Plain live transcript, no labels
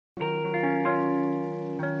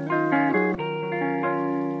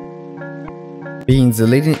Being the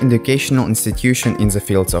leading educational institution in the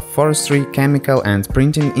fields of forestry, chemical and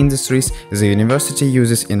printing industries, the university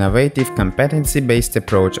uses innovative, competency-based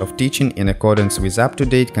approach of teaching in accordance with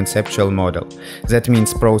up-to-date conceptual model. That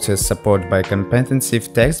means process support by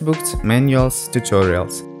comprehensive textbooks, manuals,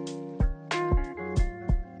 tutorials.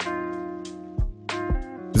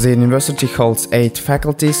 The university holds 8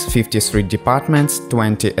 faculties, 53 departments,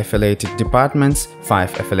 20 affiliated departments,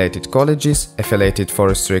 5 affiliated colleges, affiliated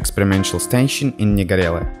forestry experimental station in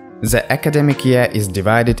Negorelo. The academic year is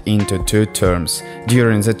divided into 2 terms.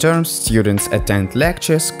 During the terms, students attend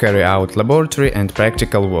lectures, carry out laboratory and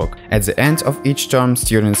practical work. At the end of each term,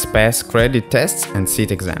 students pass credit tests and sit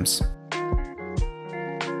exams.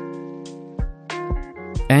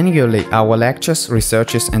 Annually, our lecturers,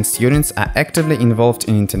 researchers and students are actively involved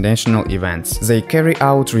in international events. They carry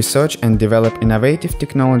out research and develop innovative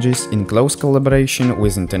technologies in close collaboration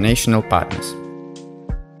with international partners.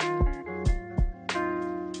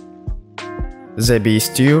 The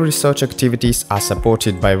BSTU research activities are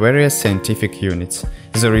supported by various scientific units.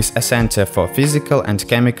 There is a center for physical and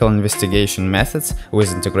chemical investigation methods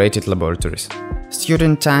with integrated laboratories.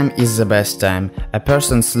 Student time is the best time. A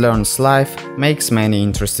person learns life, makes many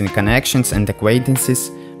interesting connections and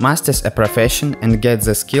acquaintances, masters a profession and gets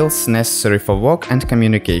the skills necessary for work and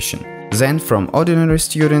communication. Then from ordinary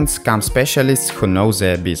students come specialists who know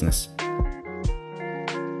their business.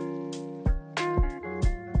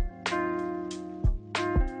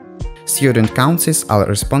 Student councils are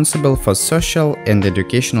responsible for social and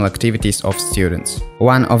educational activities of students.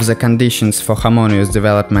 One of the conditions for harmonious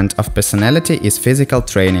development of personality is physical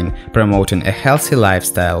training, promoting a healthy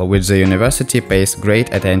lifestyle, which the university pays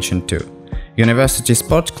great attention to. University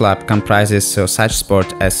Sport Club comprises such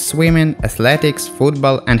sport as swimming, athletics,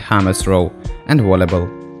 football and hammer throw, and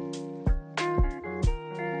volleyball.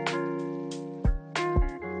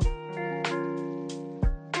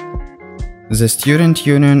 The Student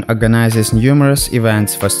Union organizes numerous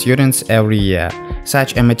events for students every year,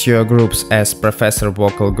 such amateur groups as Professor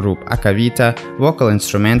Vocal Group Akavita, Vocal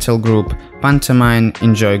Instrumental Group, Pantomime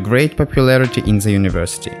enjoy great popularity in the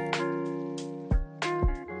university.